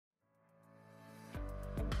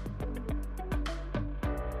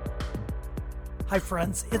Hi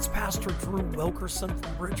friends, it's Pastor Drew Wilkerson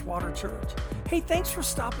from Bridgewater Church. Hey, thanks for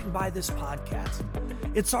stopping by this podcast.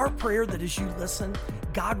 It's our prayer that as you listen,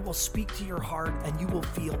 God will speak to your heart and you will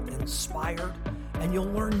feel inspired and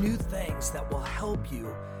you'll learn new things that will help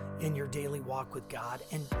you in your daily walk with God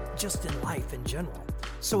and just in life in general.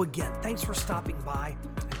 So again, thanks for stopping by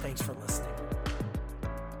and thanks for listening.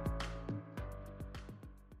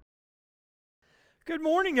 Good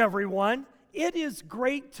morning, everyone. It is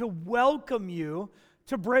great to welcome you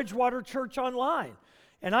to Bridgewater Church Online.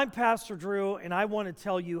 And I'm Pastor Drew, and I want to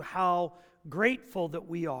tell you how grateful that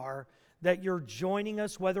we are that you're joining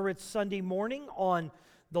us, whether it's Sunday morning on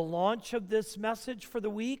the launch of this message for the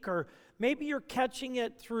week, or maybe you're catching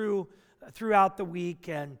it throughout the week,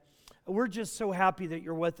 and we're just so happy that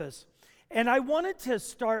you're with us. And I wanted to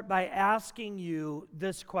start by asking you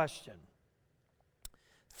this question.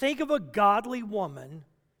 Think of a godly woman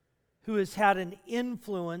who has had an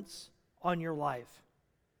influence on your life.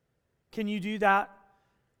 Can you do that?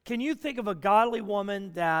 Can you think of a godly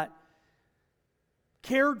woman that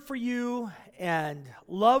cared for you and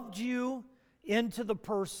loved you into the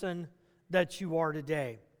person that you are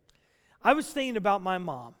today? I was thinking about my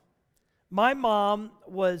mom. My mom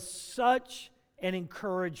was such an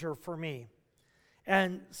encourager for me.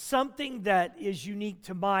 And something that is unique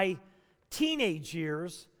to my teenage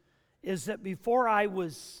years is that before I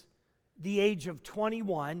was the age of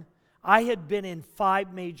 21, I had been in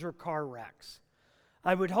 5 major car wrecks.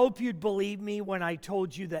 I would hope you'd believe me when I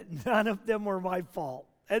told you that none of them were my fault.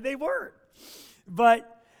 And they weren't.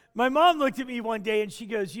 But my mom looked at me one day and she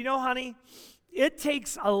goes, "You know, honey, it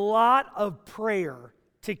takes a lot of prayer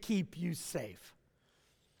to keep you safe."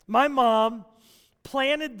 My mom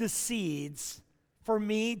planted the seeds for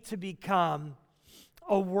me to become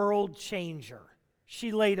a world changer.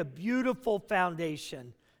 She laid a beautiful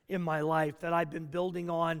foundation in my life that I've been building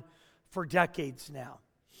on for decades now.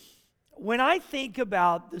 When I think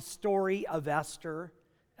about the story of Esther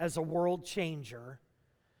as a world changer,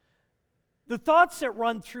 the thoughts that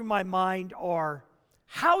run through my mind are,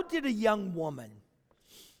 how did a young woman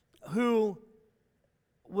who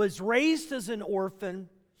was raised as an orphan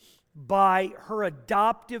by her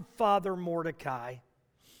adoptive father Mordecai,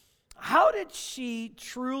 how did she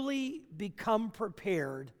truly become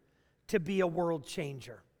prepared to be a world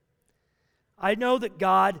changer? I know that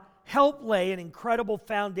God helped lay an incredible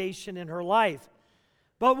foundation in her life.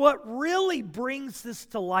 But what really brings this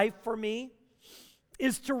to life for me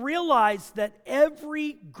is to realize that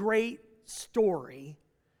every great story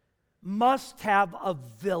must have a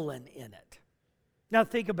villain in it. Now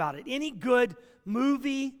think about it. Any good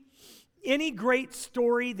movie, any great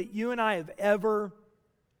story that you and I have ever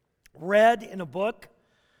read in a book,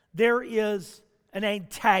 there is an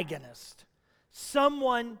antagonist,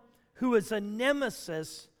 someone who is a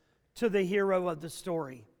nemesis to the hero of the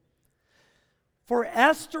story. For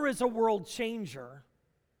Esther as a world changer,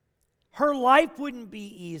 her life wouldn't be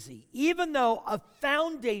easy. Even though a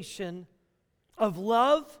foundation of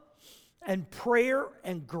love and prayer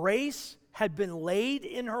and grace had been laid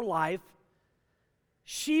in her life,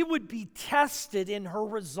 she would be tested in her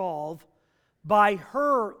resolve by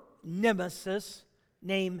her nemesis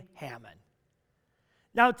named Haman.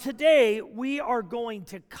 Now today we are going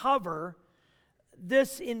to cover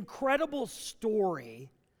this incredible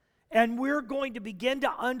story, and we're going to begin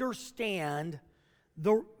to understand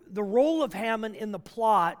the role of Haman in the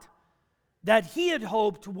plot that he had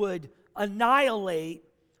hoped would annihilate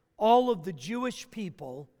all of the Jewish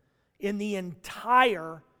people in the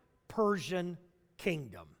entire Persian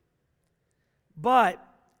kingdom. But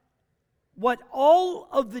what all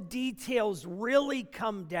of the details really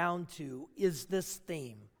come down to is this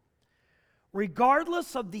theme.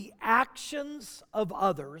 Regardless of the actions of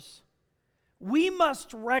others, we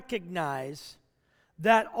must recognize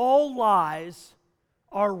that all lies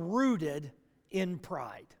are rooted in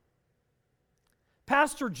pride.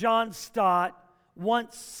 Pastor John Stott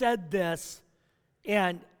once said this,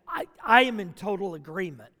 and I am in total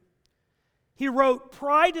agreement. He wrote,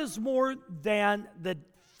 "Pride is more than the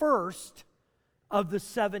first of the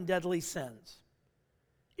 7 deadly sins.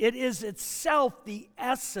 It is itself the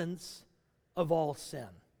essence of all sin."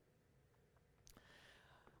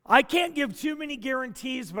 I can't give too many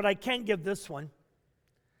guarantees, but I can give this one.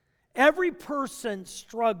 Every person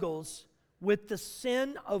struggles with the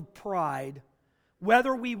sin of pride,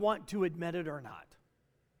 whether we want to admit it or not.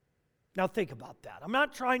 Now think about that. I'm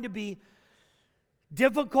not trying to be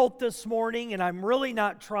difficult this morning, and I'm really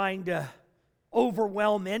not trying to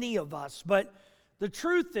overwhelm any of us, but the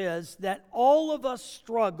truth is that all of us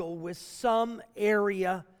struggle with some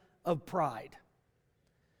area of pride.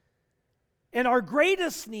 And our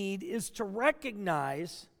greatest need is to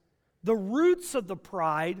recognize the roots of the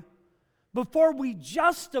pride before we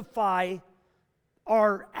justify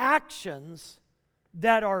our actions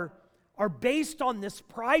that are based on this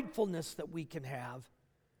pridefulness that we can have.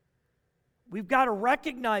 We've got to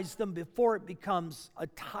recognize them before it becomes a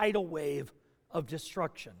tidal wave of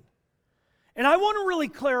destruction. And I want to really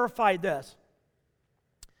clarify this.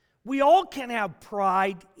 We all can have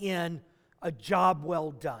pride in a job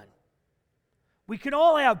well done. We can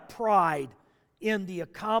all have pride in the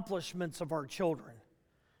accomplishments of our children.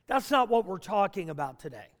 That's not what we're talking about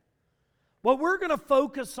today. What we're going to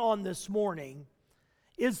focus on this morning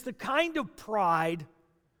is the kind of pride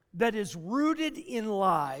that is rooted in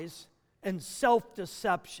lies and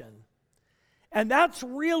self-deception. And that's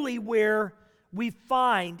really where we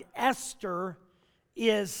find Esther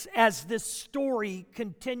is, as this story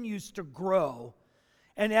continues to grow,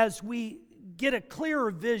 and as we get a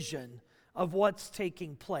clearer vision of what's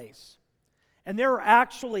taking place. And there are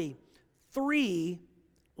actually 3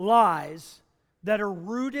 lies that are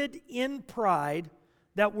rooted in pride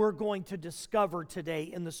that we're going to discover today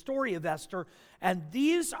in the story of Esther. And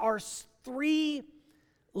these are 3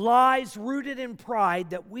 lies rooted in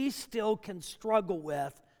pride that we still can struggle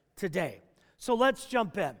with today. So let's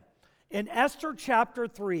jump in. In Esther chapter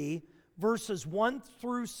 3, verses 1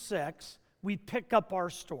 through 6, we pick up our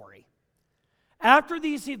story. After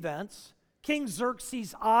these events, King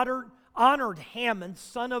Xerxes honored Haman,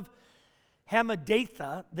 son of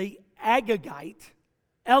Hammedatha, the Agagite,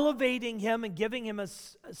 elevating him and giving him a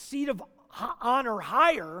seat of honor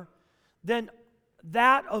higher than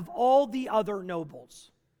that of all the other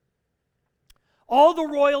nobles. All the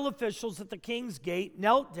royal officials at the king's gate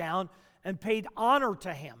knelt down and paid honor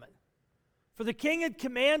to Haman, for the king had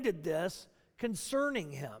commanded this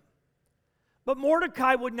concerning him. But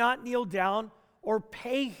Mordecai would not kneel down or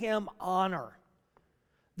pay him honor.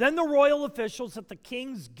 Then the royal officials at the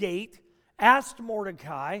king's gate asked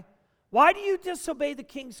Mordecai, "Why do you disobey the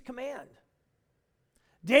king's command?"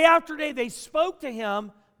 Day after day they spoke to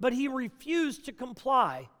him, but he refused to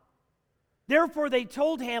comply. Therefore they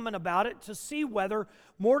told Haman about it to see whether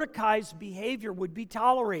Mordecai's behavior would be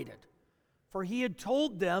tolerated, for he had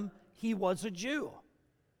told them he was a Jew.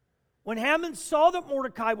 When Haman saw that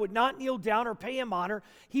Mordecai would not kneel down or pay him honor,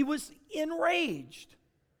 he was enraged.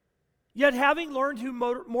 Yet having learned who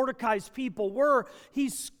Mordecai's people were, he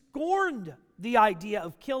scorned the idea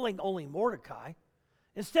of killing only Mordecai.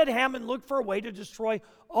 Instead, Haman looked for a way to destroy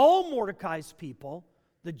all Mordecai's people,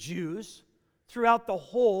 the Jews, throughout the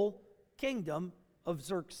whole kingdom of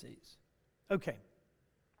Xerxes. Okay.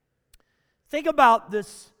 Think about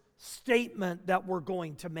this statement that we're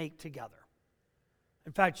going to make together.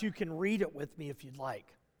 In fact, you can read it with me if you'd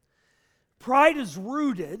like. Pride is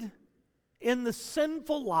rooted in the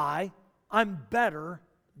sinful lie, "I'm better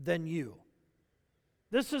than you."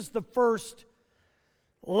 This is the first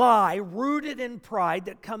lie rooted in pride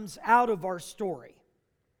that comes out of our story.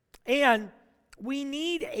 And we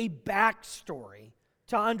need a backstory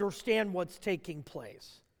to understand what's taking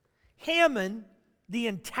place. Haman, the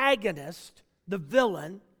antagonist, the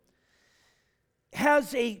villain,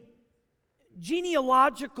 has a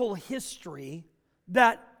genealogical history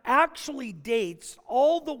that actually dates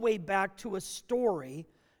all the way back to a story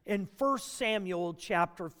in 1 Samuel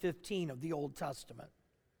chapter 15 of the Old Testament.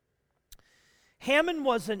 Haman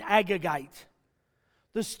was an Agagite.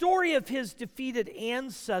 The story of his defeated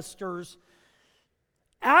ancestors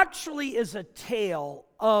actually is a tale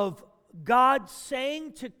of God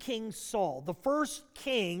saying to King Saul, the first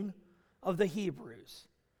king of the Hebrews,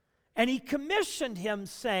 and he commissioned him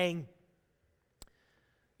saying,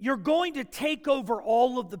 "You're going to take over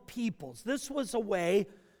all of the peoples." This was a way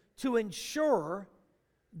to ensure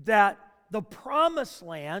that the promised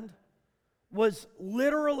land was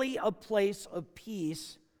literally a place of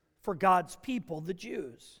peace for God's people, the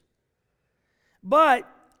Jews. But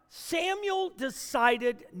Samuel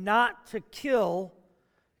decided not to kill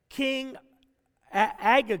King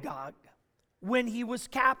Agag when he was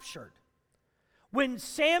captured. When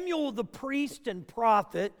Samuel the priest and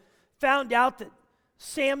prophet found out that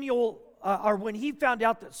when he found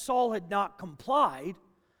out that Saul had not complied,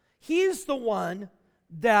 he's the one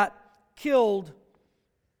that killed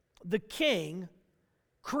the king,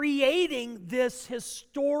 creating this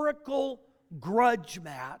historical grudge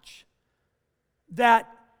match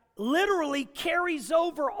that literally carries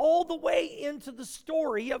over all the way into the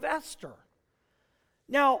story of Esther.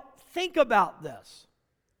 Now, think about this.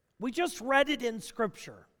 We just read it in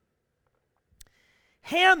Scripture.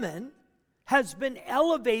 Haman has been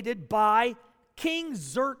elevated by King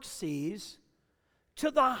Xerxes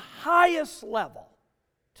to the highest level,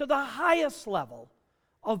 to the highest level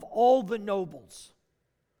of all the nobles.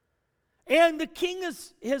 And the king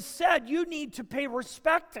has said, you need to pay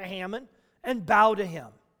respect to Haman and bow to him.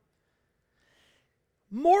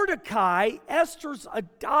 Mordecai, Esther's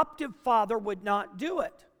adoptive father, would not do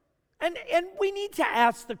it. And we need to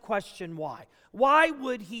ask the question why. Why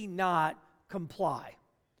would he not comply?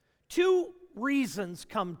 Two reasons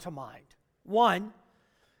come to mind. One,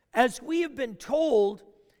 as we have been told,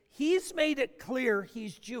 he's made it clear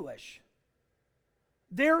he's Jewish.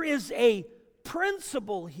 There is a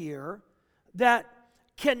principle here that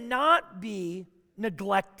cannot be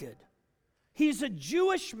neglected. He's a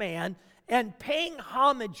Jewish man, and paying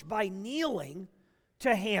homage by kneeling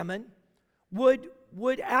to Haman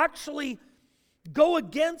would actually go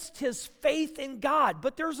against his faith in God.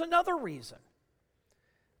 But there's another reason.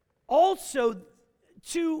 Also,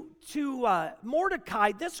 to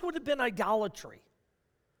Mordecai, this would have been idolatry,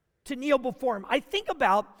 to kneel before him. I think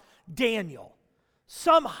about Daniel,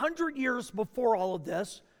 some 100 years before all of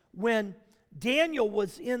this, when Daniel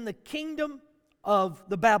was in the kingdom of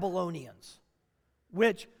the Babylonians,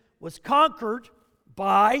 which was conquered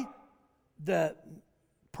by the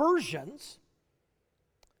Persians.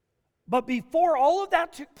 But before all of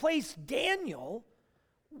that took place, Daniel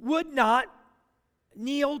would not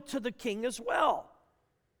kneel to the king as well.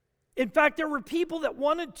 In fact, there were people that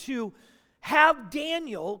wanted to have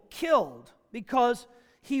Daniel killed because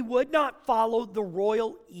he would not follow the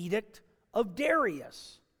royal edict of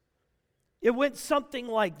Darius. It went something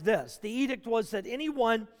like this. The edict was that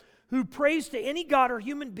anyone who prays to any god or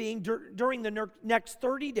human being during the next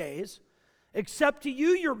 30 days, except to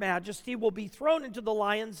you, your majesty, will be thrown into the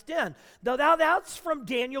lion's den. Now that's from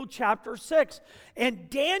Daniel chapter 6. And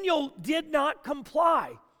Daniel did not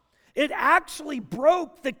comply. It actually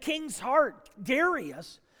broke the king's heart,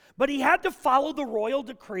 Darius, but he had to follow the royal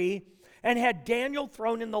decree and had Daniel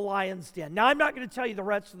thrown in the lion's den. Now, I'm not going to tell you the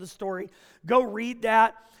rest of the story. Go read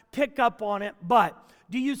that, pick up on it. But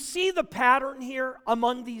do you see the pattern here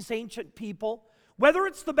among these ancient people? Whether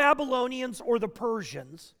it's the Babylonians or the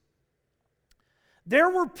Persians, there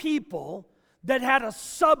were people that had a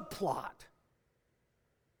subplot.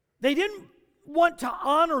 They didn't want to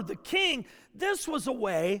honor the king. This was a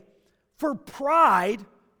way for pride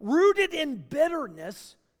rooted in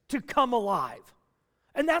bitterness to come alive.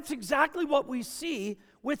 And that's exactly what we see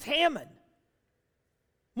with Haman.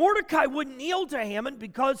 Mordecai wouldn't kneel to Haman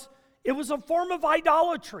because it was a form of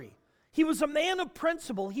idolatry. He was a man of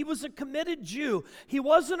principle. He was a committed Jew. He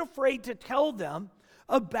wasn't afraid to tell them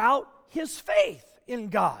about his faith in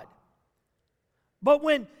God. But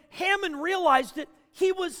when Haman realized it,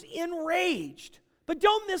 he was enraged. But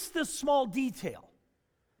don't miss this small detail.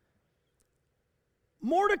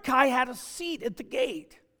 Mordecai had a seat at the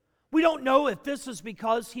gate. We don't know if this is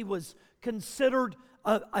because he was considered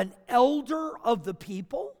an elder of the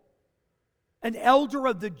people, an elder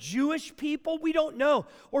of the Jewish people. We don't know.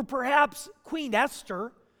 Or perhaps Queen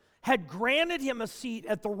Esther had granted him a seat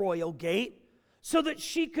at the royal gate so that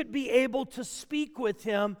she could be able to speak with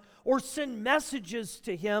him or send messages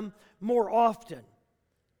to him more often.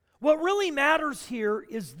 What really matters here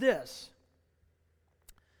is this.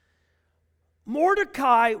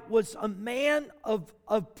 Mordecai was a man of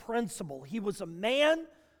principle. He was a man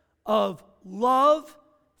of love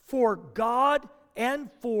for God and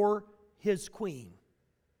for his queen.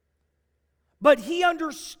 But he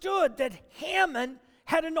understood that Haman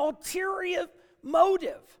had an ulterior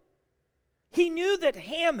motive. He knew that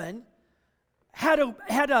Haman had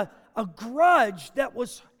a grudge that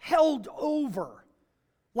was held over,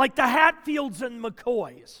 like the Hatfields and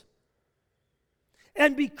McCoys.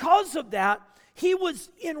 And because of that, he was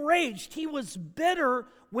enraged. He was bitter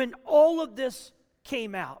when all of this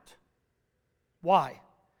came out. Why?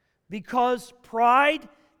 Because pride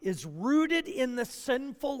is rooted in the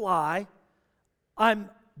sinful lie, I'm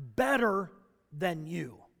better than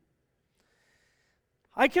you.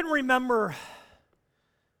 I can remember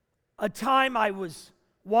a time I was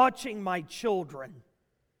watching my children,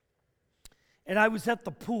 and I was at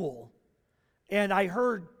the pool, and I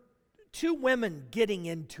heard two women getting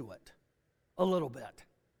into it a little bit.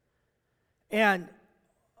 And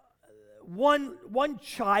one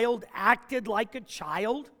child acted like a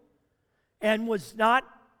child and was not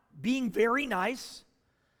being very nice.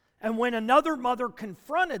 And when another mother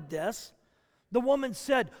confronted this, the woman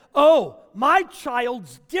said, "Oh, my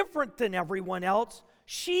child's different than everyone else.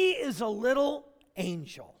 She is a little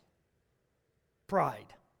angel."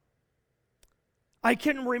 Pride. I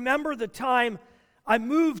can remember the time I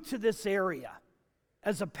moved to this area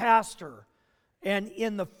as a pastor, and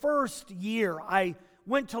in the first year, I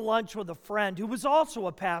went to lunch with a friend who was also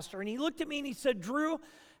a pastor, and he looked at me and he said, Drew,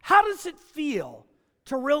 how does it feel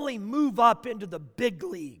to really move up into the big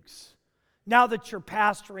leagues now that you're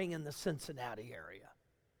pastoring in the Cincinnati area?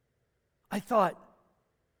 I thought,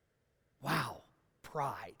 wow,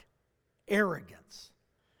 pride, arrogance.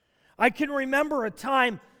 I can remember a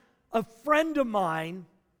time a friend of mine,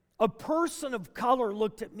 a person of color,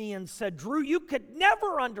 looked at me and said, Drew, you could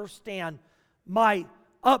never understand my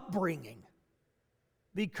upbringing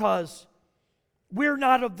because we're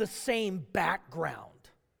not of the same background,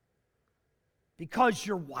 because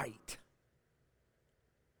you're white.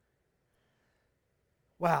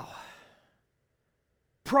 Wow.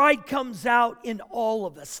 Pride comes out in all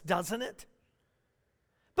of us, doesn't it?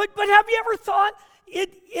 But have you ever thought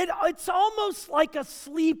it's almost like a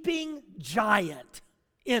sleeping giant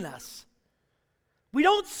in us? We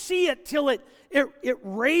don't see it till it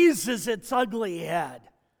raises its ugly head.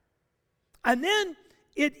 And then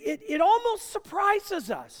it almost surprises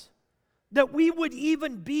us that we would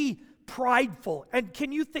even be prideful. And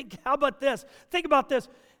can you think, how about this? Think about this.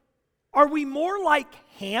 Are we more like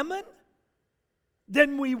Haman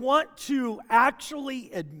than we want to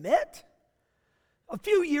actually admit? A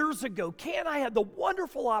few years ago, Kay and I had the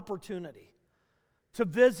wonderful opportunity to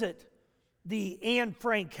visit the Anne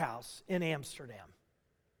Frank house in Amsterdam.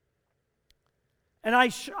 And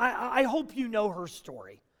I hope you know her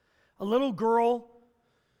story. A little girl,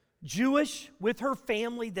 Jewish, with her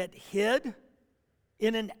family that hid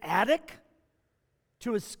in an attic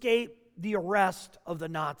to escape the arrest of the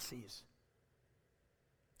Nazis.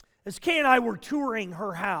 As Kay and I were touring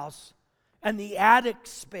her house and the attic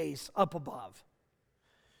space up above,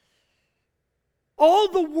 all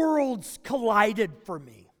the worlds collided for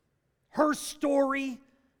me. Her story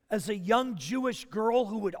as a young Jewish girl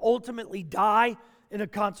who would ultimately die in a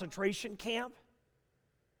concentration camp.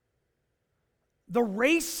 The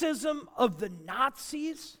racism of the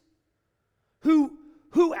Nazis who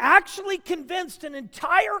actually convinced an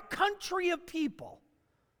entire country of people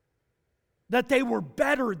that they were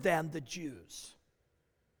better than the Jews.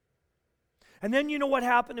 And then you know what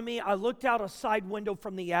happened to me? I looked out a side window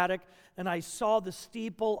from the attic and I saw the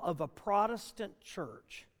steeple of a Protestant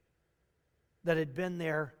church that had been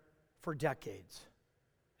there for decades.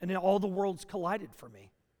 And then all the worlds collided for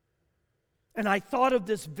me. And I thought of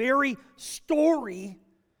this very story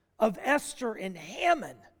of Esther and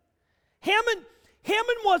Haman. Haman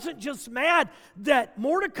wasn't just mad that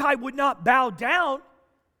Mordecai would not bow down.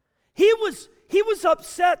 He was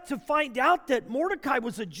upset to find out that Mordecai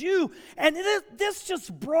was a Jew, and this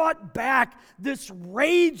just brought back this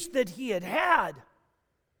rage that he had had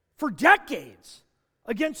for decades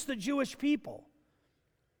against the Jewish people.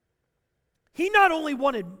 He not only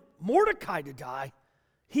wanted Mordecai to die,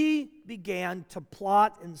 he began to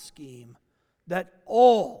plot and scheme that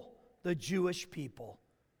all the Jewish people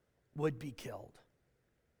would be killed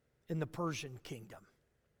in the Persian kingdom.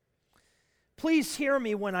 Please hear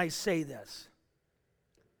me when I say this.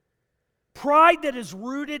 Pride that is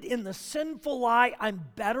rooted in the sinful lie, I'm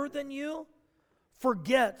better than you,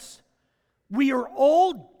 forgets we are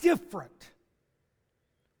all different.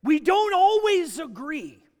 We don't always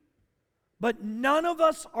agree, but none of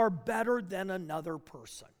us are better than another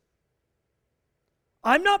person.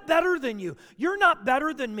 I'm not better than you. You're not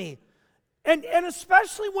better than me. And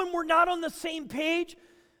especially when we're not on the same page,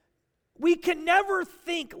 we can never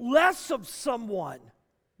think less of someone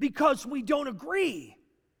because we don't agree.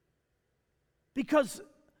 Because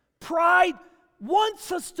pride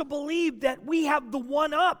wants us to believe that we have the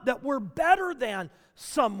one up, that we're better than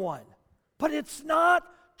someone. But it's not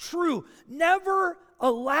true. Never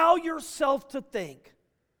allow yourself to think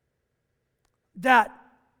that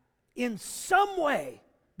in some way,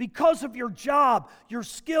 because of your job, your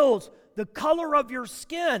skills, the color of your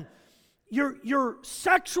skin, your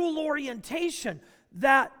sexual orientation,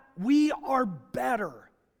 that we are better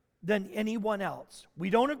than anyone else. We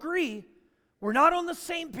don't agree. We're not on the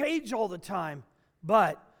same page all the time,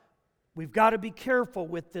 but we've got to be careful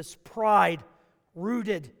with this pride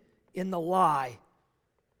rooted in the lie,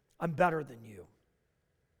 I'm better than you.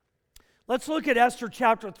 Let's look at Esther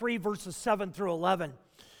chapter 3, verses 7 through 11.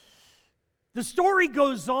 The story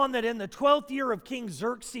goes on that in the 12th year of King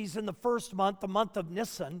Xerxes, in the first month, the month of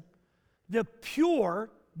Nisan, the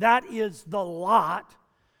pure, that is the lot,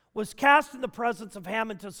 was cast in the presence of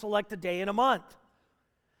Haman to select a day and a month.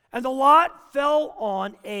 And the lot fell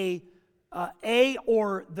on the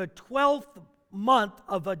 12th month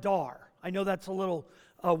of Adar. I know that's a little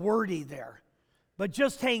wordy there, but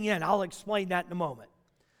just hang in. I'll explain that in a moment.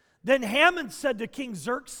 Then Haman said to King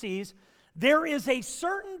Xerxes, there is a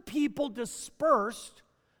certain people dispersed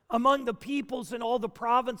among the peoples in all the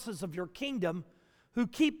provinces of your kingdom who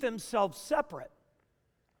keep themselves separate.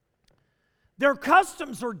 Their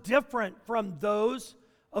customs are different from those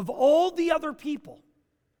of all the other people,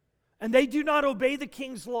 and they do not obey the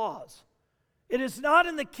king's laws. It is not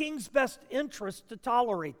in the king's best interest to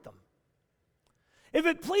tolerate them. If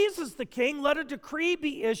it pleases the king, let a decree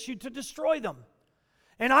be issued to destroy them.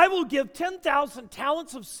 And I will give 10,000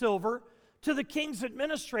 talents of silver to the king's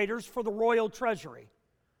administrators for the royal treasury.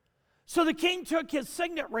 So the king took his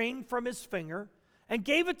signet ring from his finger and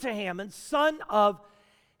gave it to Haman, son of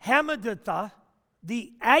Hammedatha,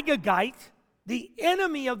 the Agagite, the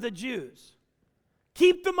enemy of the Jews.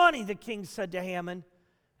 Keep the money, the king said to Haman,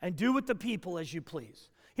 and do with the people as you please.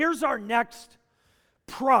 Here's our next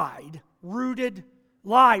lie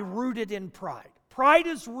rooted in pride. Pride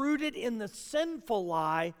is rooted in the sinful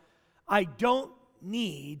lie, I don't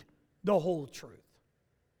need the whole truth.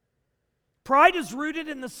 Pride is rooted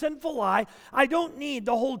in the sinful lie, I don't need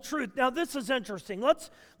the whole truth. Now this is interesting.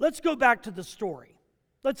 Let's go back to the story.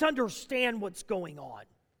 Let's understand what's going on.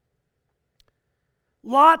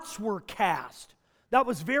 Lots were cast. That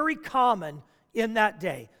was very common in that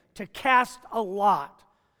day, to cast a lot.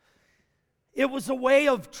 It was a way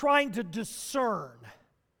of trying to discern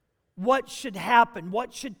what should happen,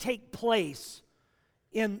 what should take place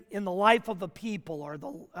in the life of a people or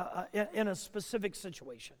in a specific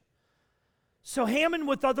situation. So Haman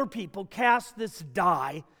with other people cast this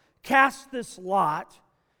die, cast this lot,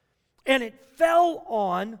 and it fell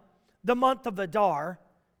on the month of Adar,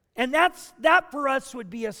 and that for us would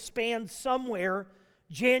be a span somewhere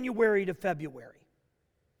January to February.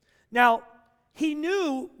 Now, he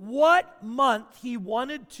knew what month he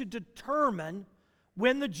wanted to determine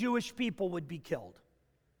when the Jewish people would be killed.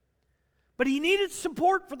 But he needed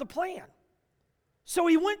support for the plan. So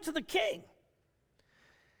he went to the king.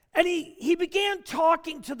 And he began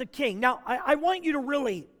talking to the king. Now, I want you to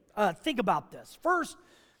really think about this. First,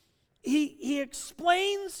 he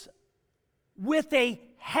explains with a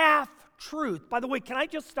half-truth. By the way, can I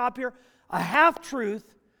just stop here? A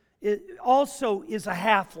half-truth also is a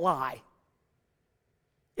half-lie.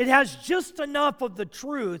 It has just enough of the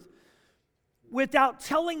truth without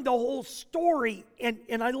telling the whole story.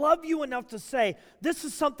 And I love you enough to say, this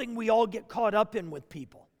is something we all get caught up in with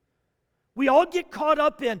people. We all get caught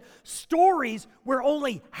up in stories where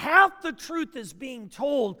only half the truth is being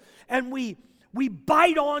told, and we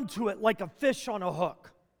bite onto it like a fish on a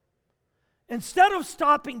hook. Instead of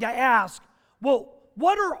stopping to ask, well,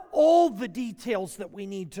 what are all the details that we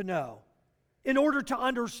need to know in order to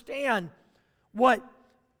understand what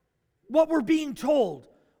we're being told,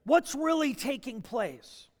 what's really taking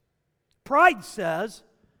place? Pride says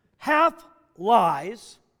half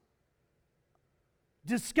lies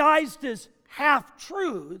disguised as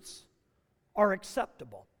half-truths are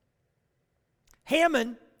acceptable.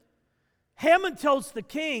 Haman tells the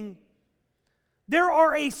king, there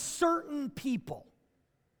are a certain people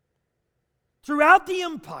throughout the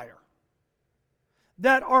empire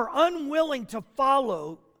that are unwilling to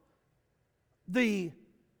follow the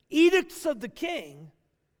edicts of the king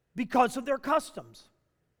because of their customs.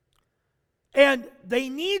 And they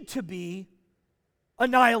need to be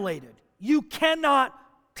annihilated. You cannot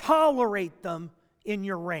tolerate them in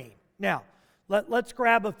your reign. Now, let's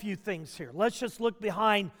grab a few things here. Let's just look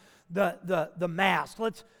behind the mask.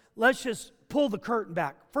 Let's just pull the curtain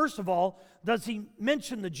back. First of all, does he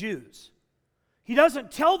mention the Jews? He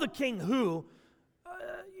doesn't tell the king who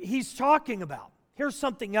he's talking about. Here's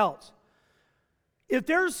something else. If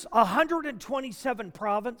there's 127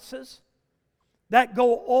 provinces that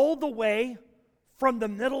go all the way from the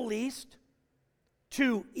Middle East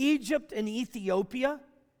to Egypt and Ethiopia,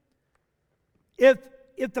 if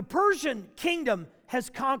the Persian kingdom has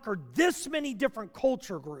conquered this many different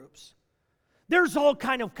culture groups, there's all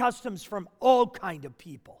kind of customs from all kind of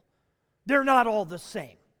people. They're not all the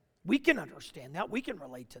same. We can understand that. We can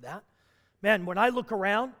relate to that. Man, when I look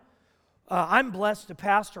around, I'm blessed to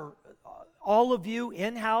pastor all of you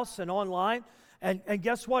in-house and online. And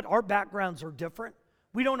guess what? Our backgrounds are different.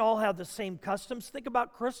 We don't all have the same customs. Think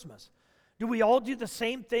about Christmas. Do we all do the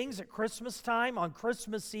same things at Christmas time, on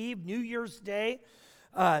Christmas Eve, New Year's Day?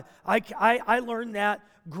 I learned that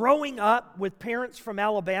growing up with parents from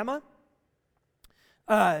Alabama.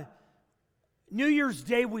 New Year's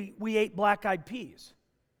Day, we ate black-eyed peas.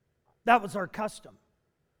 That was our custom.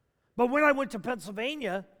 But when I went to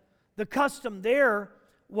Pennsylvania, the custom there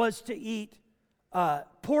was to eat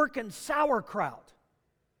pork and sauerkraut.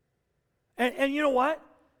 And you know what?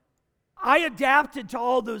 I adapted to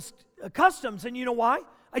all those customs, and you know why?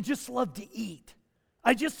 I just love to eat.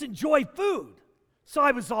 I just enjoy food. So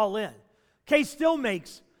I was all in. Kay still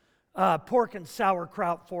makes pork and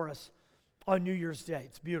sauerkraut for us on New Year's Day.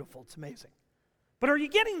 It's beautiful. It's amazing. But are you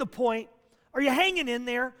getting the point? Are you hanging in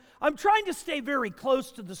there? I'm trying to stay very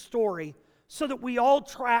close to the story so that we all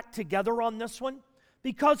track together on this one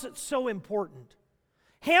because it's so important.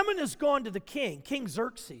 Haman has gone to the king, King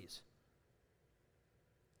Xerxes.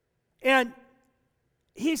 And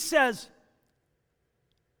he says,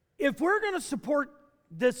 if we're going to support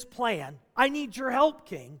this plan, I need your help,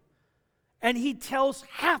 king. And he tells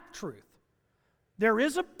half-truth. There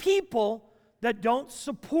is a people that don't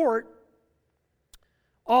support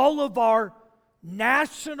all of our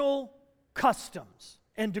national customs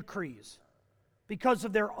and decrees because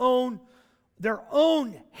of their own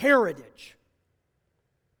heritage.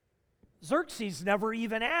 Xerxes never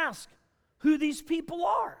even asked who these people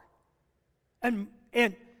are. And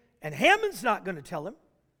Haman's not going to tell him.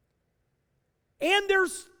 And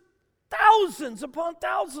there's thousands upon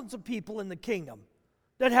thousands of people in the kingdom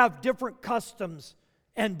that have different customs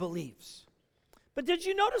and beliefs. But did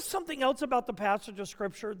you notice something else about the passage of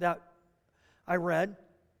Scripture that I read?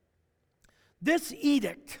 This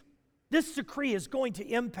edict, this decree is going to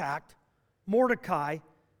impact Mordecai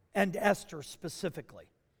and Esther specifically.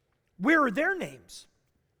 Where are their names?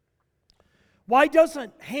 Why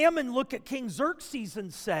doesn't Haman look at King Xerxes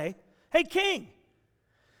and say, hey, king,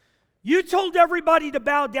 you told everybody to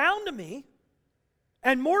bow down to me,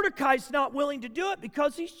 and Mordecai's not willing to do it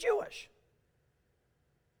because he's Jewish.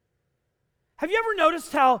 Have you ever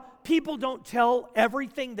noticed how people don't tell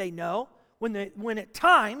everything they know when at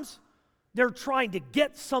times they're trying to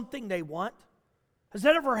get something they want? Has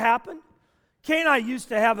that ever happened? Kay and I used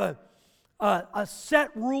to have a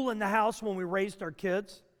set rule in the house when we raised our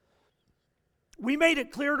kids. We made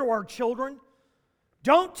it clear to our children,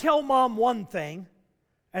 don't tell mom one thing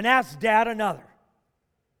and ask dad another.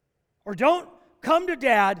 Or don't come to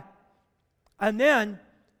dad and then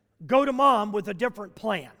go to mom with a different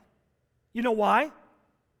plan. You know why?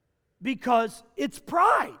 Because it's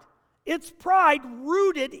pride. It's pride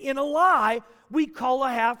rooted in a lie we call a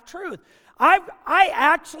half-truth. I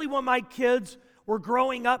actually, when my kids were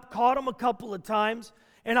growing up, caught them a couple of times,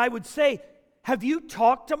 and I would say, have you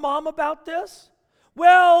talked to mom about this?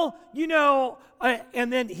 Well,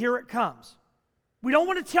 and then here it comes. We don't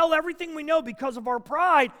want to tell everything we know because of our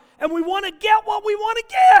pride, and we want to get what we want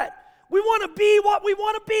to get. We want to be what we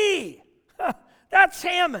want to be. That's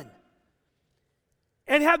Haman.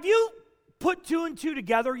 And have you put two and two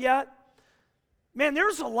together yet? Man,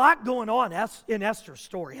 there's a lot going on in Esther's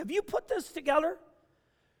story. Have you put this together?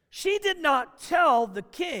 She did not tell the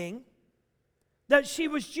king that she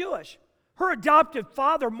was Jewish. Her adoptive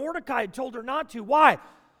father, Mordecai, had told her not to. Why?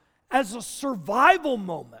 As a survival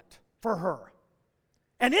moment for her.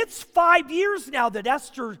 And it's 5 years now that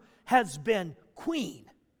Esther has been queen.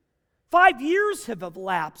 5 years have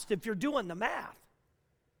elapsed if you're doing the math.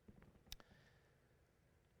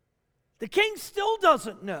 The king still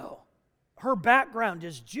doesn't know her background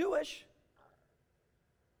is Jewish.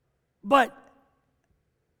 But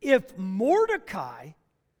if Mordecai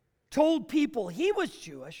told people he was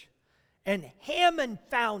Jewish and Haman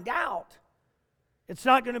found out, it's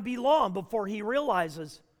not going to be long before he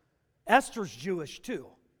realizes Esther's Jewish too.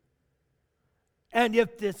 And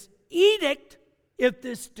if this edict, if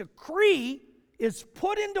this decree is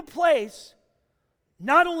put into place,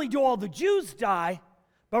 not only do all the Jews die,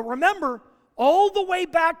 but remember, all the way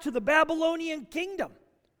back to the Babylonian kingdom,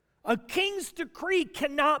 a king's decree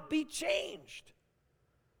cannot be changed.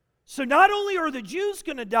 So not only are the Jews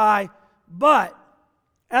going to die, but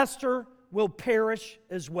Esther will perish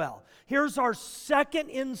as well. Here's our second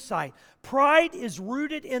insight. Pride is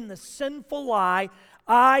rooted in the sinful lie,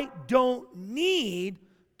 I don't need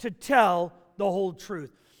to tell the whole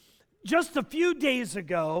truth. Just a few days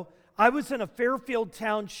ago, I was in a Fairfield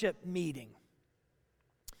Township meeting.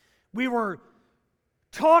 We were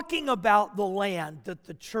talking about the land that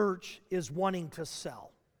the church is wanting to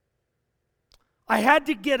sell. I had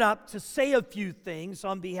to get up to say a few things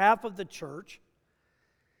on behalf of the church,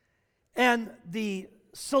 and the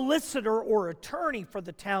solicitor or attorney for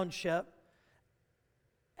the township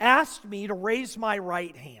asked me to raise my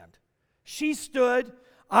right hand. She stood,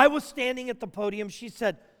 I was standing at the podium. She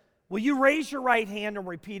said, will you raise your right hand and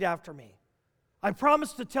repeat after me? I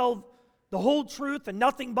promise to tell the whole truth and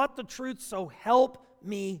nothing but the truth, so help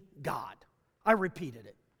me God. I repeated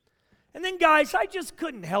it. And then, guys, I just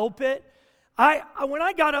couldn't help it. When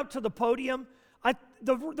I got up to the podium,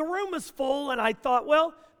 the room was full, and I thought,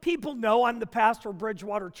 well, people know I'm the pastor of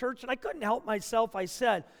Bridgewater Church, and I couldn't help myself. I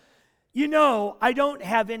said, I don't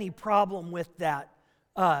have any problem with that.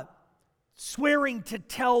 Swearing to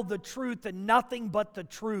tell the truth and nothing but the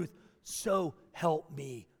truth, so help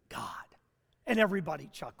me God. And everybody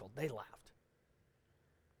chuckled. They laughed.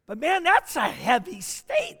 But man, that's a heavy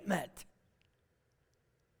statement.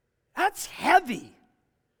 That's heavy.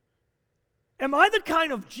 Am I the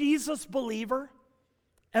kind of Jesus believer?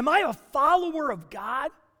 Am I a follower of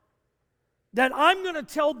God? That I'm going to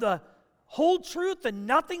tell the whole truth and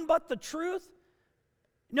nothing but the truth,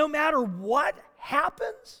 no matter what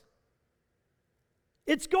happens?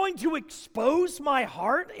 It's going to expose my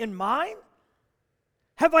heart and mind?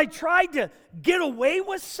 Have I tried to get away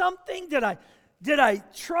with something? Did I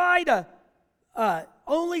try to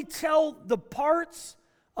only tell the parts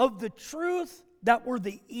of the truth that were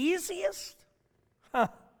the easiest? Huh.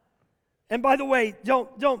 And by the way,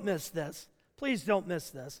 don't miss this. Please don't miss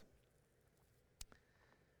this.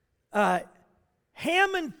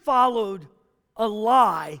 Haman followed a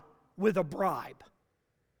lie with a bribe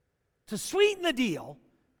to sweeten the deal,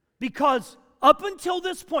 because up until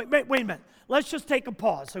this point, wait a minute, let's just take a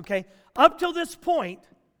pause, okay? Up till this point,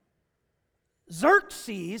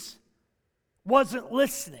 Xerxes wasn't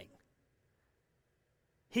listening.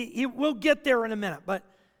 We'll get there in a minute, but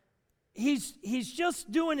he's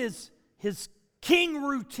just doing his king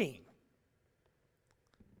routine.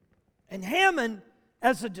 And Haman,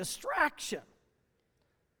 as a distraction,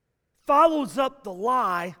 follows up the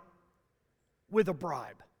lie with a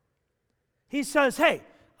bribe. He says, hey,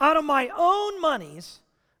 out of my own monies,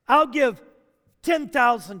 I'll give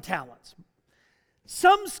 10,000 talents.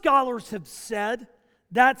 Some scholars have said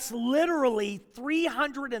that's literally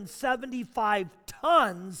 375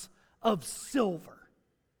 tons of silver.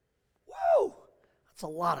 Whoa, that's a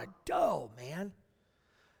lot of dough, man.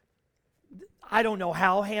 I don't know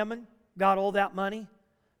how Haman got all that money,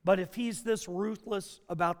 but if he's this ruthless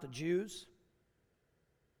about the Jews,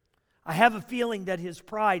 I have a feeling that his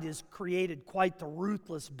pride has created quite the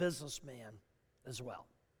ruthless businessman as well.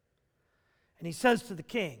 And he says to the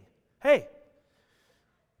king, hey,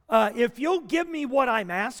 if you'll give me what I'm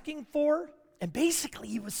asking for, and basically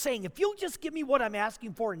he was saying, if you'll just give me what I'm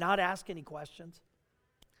asking for and not ask any questions,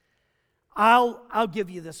 I'll give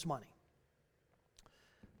you this money.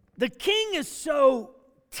 The king is so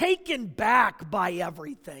taken back by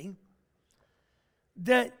everything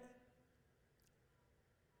that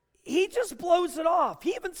he just blows it off.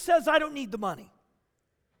 He even says, I don't need the money.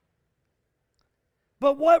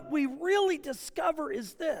 But what we really discover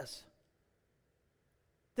is this.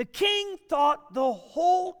 The king thought the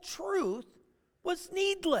whole truth was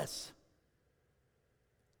needless.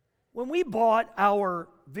 When we bought our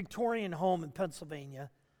Victorian home in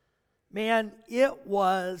Pennsylvania, man, it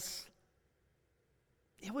was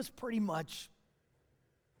pretty much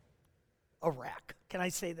a wreck. Can I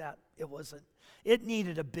say that? It wasn't. It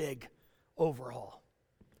needed a big overhaul.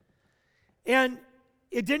 And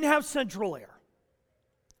it didn't have central air.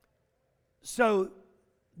 So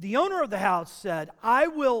the owner of the house said, I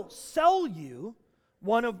will sell you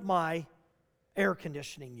one of my air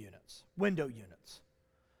conditioning units, window units.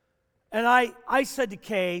 And I said to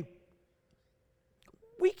Kay,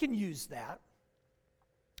 we can use that.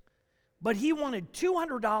 But he wanted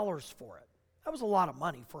 $200 for it. That was a lot of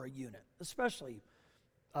money for a unit, especially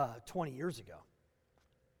 20 years ago.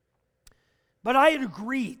 But I had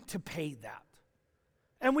agreed to pay that.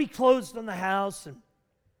 And we closed on the house, and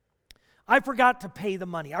I forgot to pay the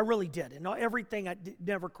money. I really did. And everything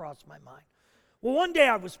never crossed my mind. Well, one day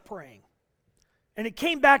I was praying, and it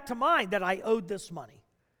came back to mind that I owed this money.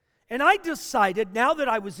 And I decided, now that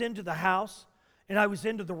I was into the house and I was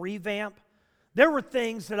into the revamp, there were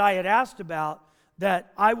things that I had asked about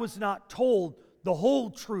that I was not told the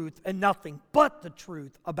whole truth and nothing but the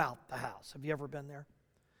truth about the house. Have you ever been there?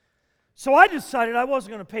 So I decided I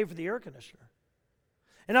wasn't going to pay for the air conditioner.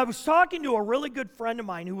 And I was talking to a really good friend of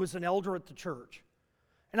mine who was an elder at the church.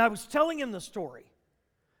 And I was telling him the story.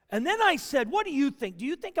 And then I said, what do you think? Do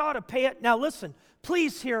you think I ought to pay it? Now listen,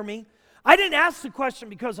 please hear me. I didn't ask the question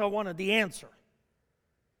because I wanted the answer.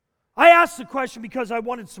 I asked the question because I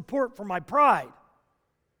wanted support for my pride.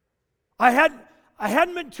 I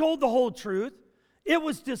hadn't been told the whole truth. It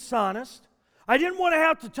was dishonest. I didn't want to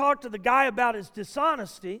have to talk to the guy about his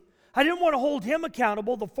dishonesty. I didn't want to hold him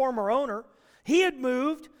accountable, the former owner. He had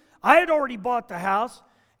moved. I had already bought the house.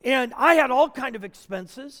 And I had all kind of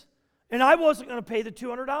expenses. And I wasn't going to pay the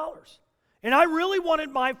 $200. And I really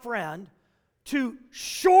wanted my friend to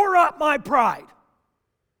shore up my pride.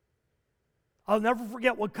 I'll never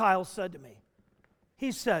forget what Kyle said to me.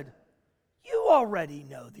 He said, you already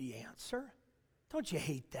know the answer. Don't you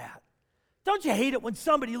hate that? Don't you hate it when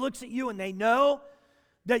somebody looks at you and they know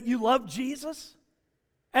that you love Jesus?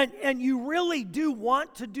 And you really do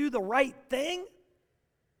want to do the right thing?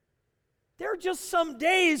 There's just some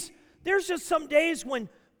days when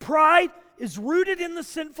pride is rooted in the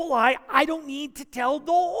sinful lie, I don't need to tell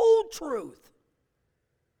the whole truth.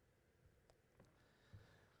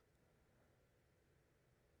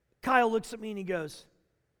 Kyle looks at me and he goes,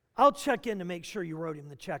 I'll check in to make sure you wrote him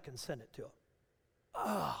the check and sent it to him.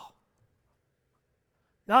 Oh.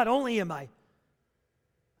 Not only am I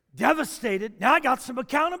devastated, now I got some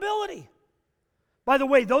accountability. By the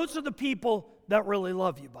way, those are the people that really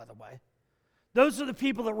love you, by the way. Those are the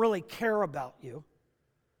people that really care about you.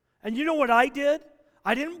 And you know what I did?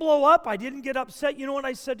 I didn't blow up. I didn't get upset. You know what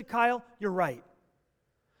I said to Kyle? You're right.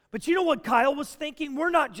 But you know what Kyle was thinking?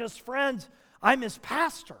 We're not just friends. I'm his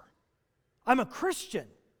pastor. I'm a Christian.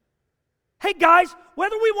 Hey guys,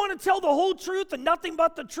 whether we want to tell the whole truth and nothing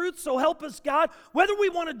but the truth, so help us God, whether we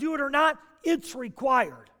want to do it or not, it's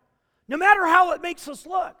required. No matter how it makes us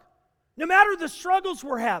look. No matter the struggles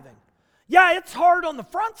we're having. Yeah, it's hard on the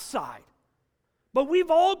front side. But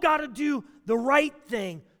we've all got to do the right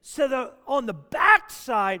thing so that on the back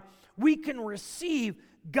side, we can receive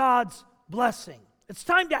God's blessing. It's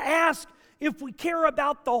time to ask if we care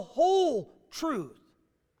about the whole truth,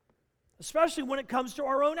 especially when it comes to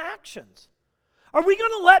our own actions. Are we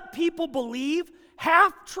going to let people believe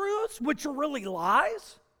half-truths, which are really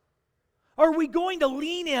lies? Are we going to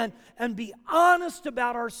lean in and be honest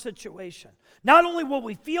about our situation? Not only will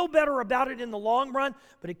we feel better about it in the long run,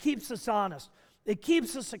 but it keeps us honest. It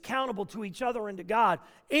keeps us accountable to each other and to God.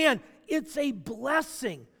 And it's a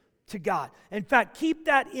blessing to God. In fact, keep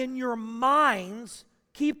that in your minds.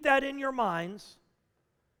 Keep that in your minds.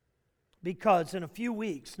 Because in a few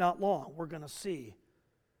weeks, not long, we're going to see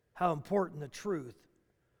how important the truth,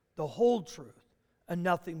 the whole truth, and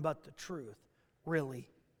nothing but the truth really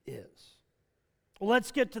is. Well,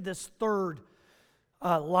 let's get to this third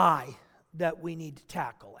lie that we need to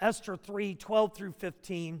tackle. Esther 3, 12 through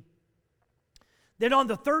 15. Then on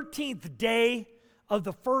the 13th day of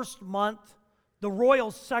the first month, the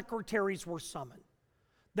royal secretaries were summoned.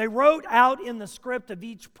 They wrote out in the script of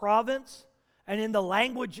each province and in the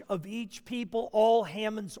language of each people all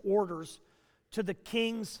Haman's orders to the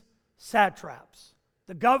king's satraps,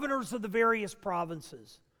 the governors of the various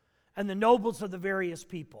provinces, and the nobles of the various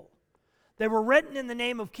people. They were written in the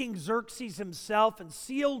name of King Xerxes himself and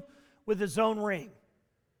sealed with his own ring.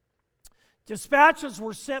 Dispatches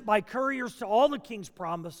were sent by couriers to all the king's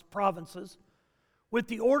provinces with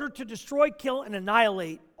the order to destroy, kill, and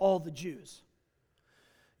annihilate all the Jews.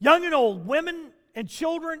 Young and old, women and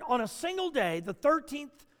children on a single day, the 13th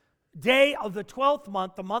day of the 12th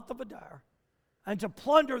month, the month of Adar, and to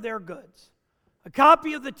plunder their goods. A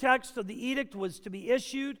copy of the text of the edict was to be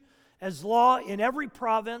issued as law in every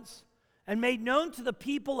province and made known to the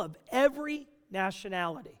people of every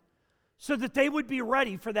nationality so that they would be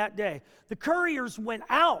ready for that day. The couriers went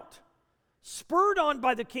out, spurred on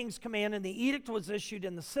by the king's command, and the edict was issued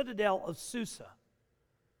in the citadel of Susa.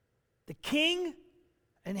 The king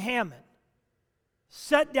and Haman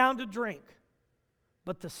sat down to drink,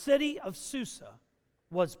 but the city of Susa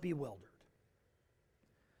was bewildered.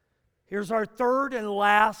 Here's our third and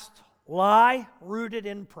last lie rooted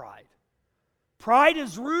in pride. Pride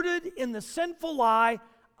is rooted in the sinful lie,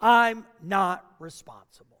 I'm not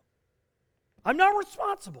responsible. I'm not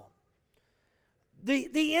responsible.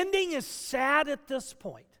 The ending is sad at this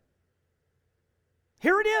point.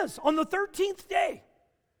 Here it is, on the 13th day.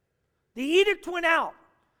 The edict went out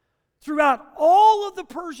throughout all of the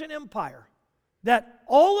Persian Empire that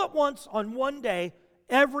all at once on one day,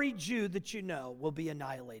 every Jew that you know will be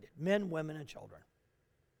annihilated. Men, women, and children.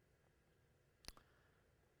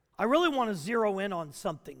 I really want to zero in on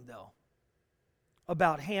something, though,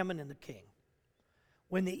 about Haman and the king.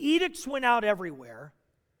 When the edicts went out everywhere,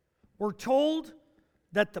 we're told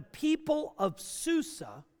that the people of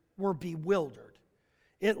Susa were bewildered.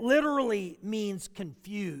 It literally means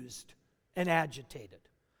confused and agitated.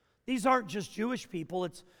 These aren't just Jewish people,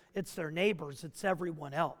 it's their neighbors, it's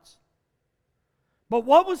everyone else. But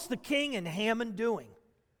what was the king and Haman doing?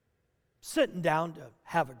 Sitting down to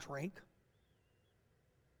have a drink.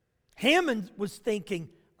 Haman was thinking,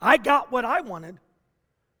 I got what I wanted.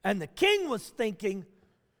 And the king was thinking,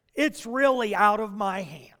 it's really out of my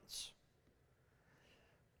hands.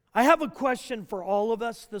 I have a question for all of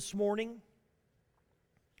us this morning.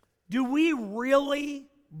 Do we really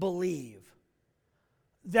believe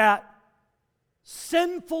that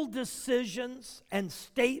sinful decisions and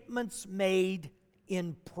statements made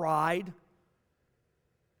in pride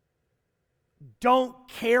don't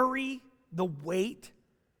carry the weight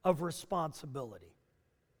of responsibility?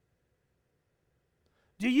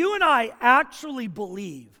 Do you and I actually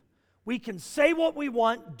believe we can say what we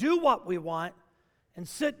want, do what we want, and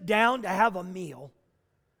sit down to have a meal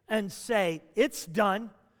and say, it's done,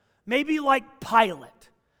 Maybe like Pilate,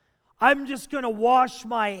 I'm just going to wash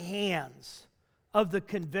my hands of the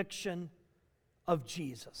conviction of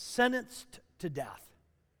Jesus, sentenced to death.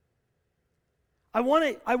 I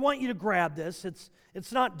want you to grab this.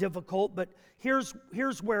 It's not difficult, but here's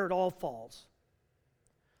where it all falls.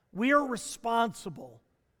 We are responsible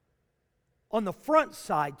on the front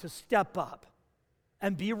side to step up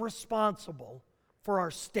and be responsible for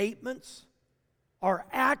our statements, our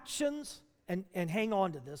actions, and hang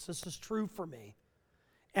on to this is true for me,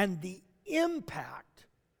 and the impact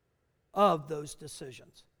of those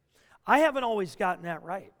decisions. I haven't always gotten that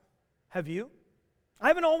right. Have you? I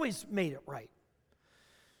haven't always made it right.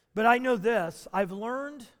 But I know this, I've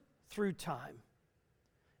learned through time,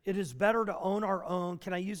 it is better to own our own.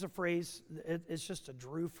 Can I use a phrase? It's just a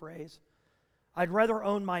Drew phrase. I'd rather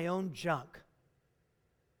own my own junk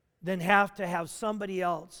than have to have somebody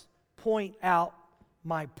else point out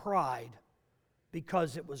my pride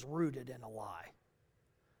because it was rooted in a lie.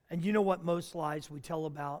 And you know what most lies we tell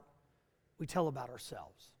about? We tell about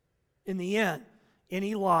ourselves. In the end,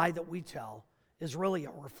 any lie that we tell is really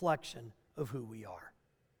a reflection of who we are.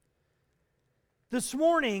 This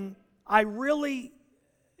morning, I really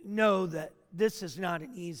know that this is not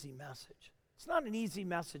an easy message. It's not an easy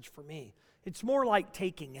message for me. It's more like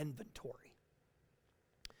taking inventory.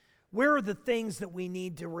 Where are the things that we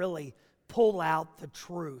need to really pull out the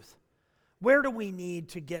truth? Where do we need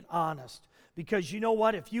to get honest? Because you know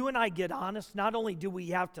what? If you and I get honest, not only do we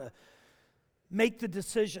have to make the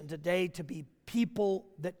decision today to be people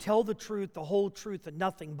that tell the truth, the whole truth, and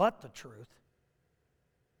nothing but the truth,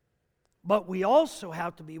 but we also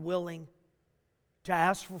have to be willing to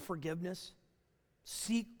ask for forgiveness,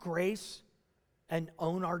 seek grace, and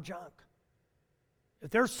own our junk. If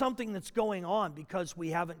there's something that's going on because we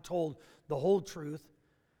haven't told the whole truth,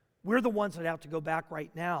 we're the ones that have to go back right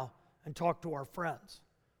now and talk to our friends.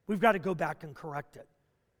 We've got to go back and correct it.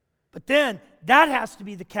 But then that has to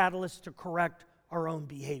be the catalyst to correct our own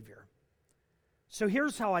behavior. So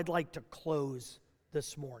here's how I'd like to close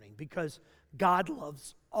this morning, because God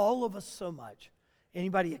loves all of us so much.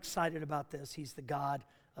 Anybody excited about this? He's the God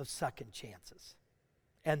of second chances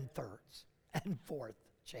and thirds and fourth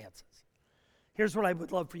chances. Here's what I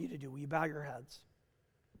would love for you to do. Will you bow your heads?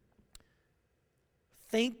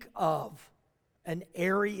 Think of an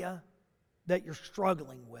area that you're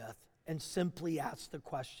struggling with and simply ask the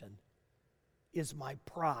question, is my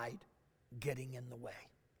pride getting in the way?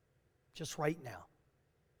 Just right now.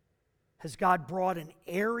 Has God brought an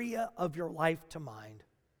area of your life to mind?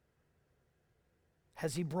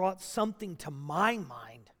 Has He brought something to my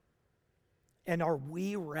mind? And are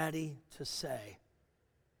we ready to say,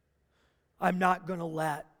 I'm not going to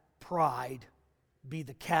let pride be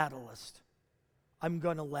the catalyst. I'm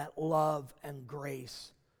going to let love and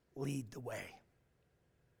grace lead the way.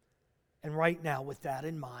 And right now, with that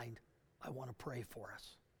in mind, I want to pray for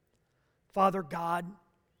us. Father God,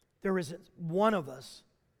 there isn't one of us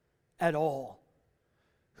at all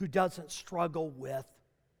who doesn't struggle with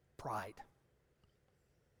pride.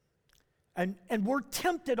 And we're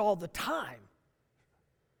tempted all the time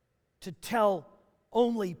to tell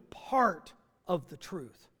only part of the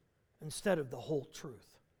truth instead of the whole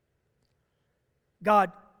truth.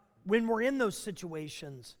 God, when we're in those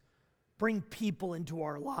situations, bring people into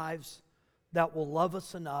our lives that will love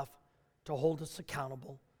us enough to hold us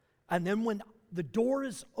accountable. And then when the door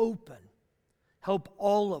is open, help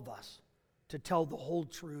all of us to tell the whole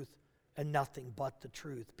truth and nothing but the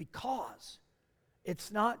truth, because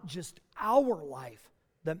it's not just our life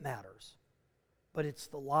that matters, but it's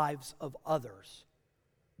the lives of others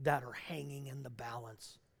that are hanging in the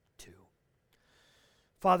balance too.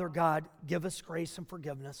 Father God, give us grace and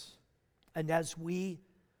forgiveness. And as we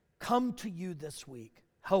come to you this week,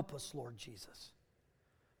 help us, Lord Jesus,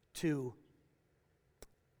 to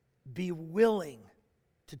be willing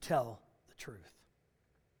to tell the truth.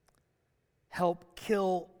 Help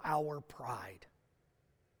kill our pride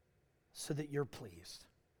so that you're pleased.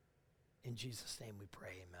 In Jesus' name we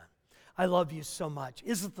pray, amen. I love you so much.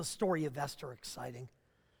 Isn't the story of Esther exciting?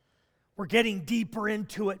 We're getting deeper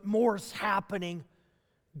into it. More's happening.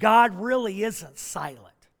 God really isn't silent.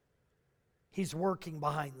 He's working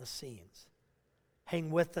behind the scenes.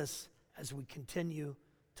 Hang with us as we continue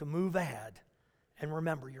to move ahead. And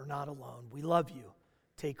remember, you're not alone. We love you.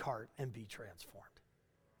 Take heart and be transformed.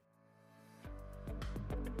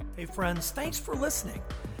 Hey friends, thanks for listening.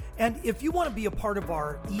 And if you want to be a part of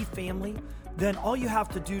our e-family, then all you have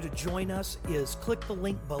to do to join us is click the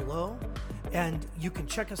link below, and you can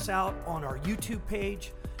check us out on our YouTube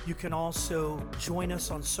page. You can also join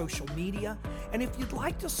us on social media. And if you'd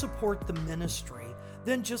like to support the ministry,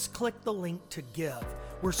 then just click the link to give.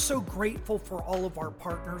 We're so grateful for all of our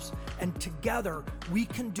partners, and together we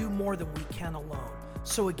can do more than we can alone.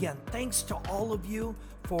 So again, thanks to all of you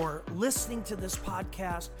for listening to this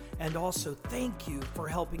podcast, and also thank you for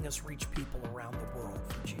helping us reach people around the world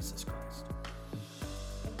for Jesus Christ.